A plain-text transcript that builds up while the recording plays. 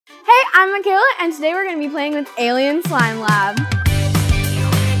I'm Mikaela, and today we're going to be playing with Alien Slime Lab.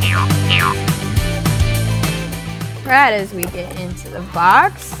 Right as we get into the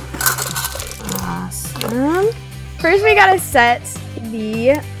box. Awesome. First we gotta set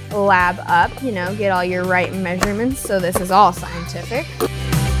the lab up, you know, get all your right measurements, so this is all scientific.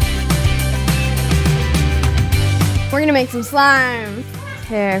 We're gonna make some slime.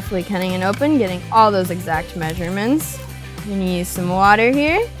 Carefully cutting it open, getting all those exact measurements. We're gonna use some water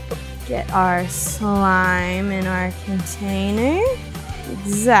here. Get our slime in our container.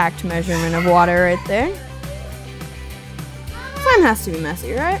 Exact measurement of water right there. Slime has to be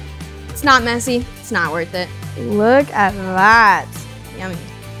messy, right? It's not messy, it's not worth it. Look at that. Yummy.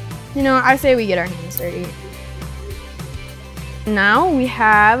 You know, I say we get our hands dirty. Now we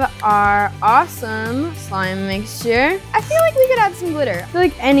have our awesome slime mixture. I feel like we could add some glitter. I feel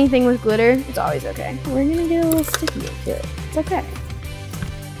like anything with glitter, it's always okay. We're gonna get a little sticky to it. It's okay.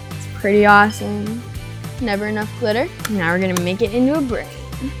 It's pretty awesome. Never enough glitter. Now we're gonna make it into a brain.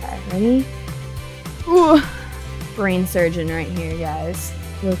 Okay, ready? Ooh, brain surgeon right here, guys.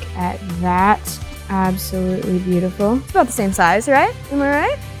 Look at that. Absolutely beautiful. It's about the same size, right? Am I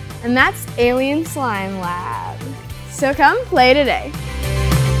right? And that's Alien Slime Lab. So come play today.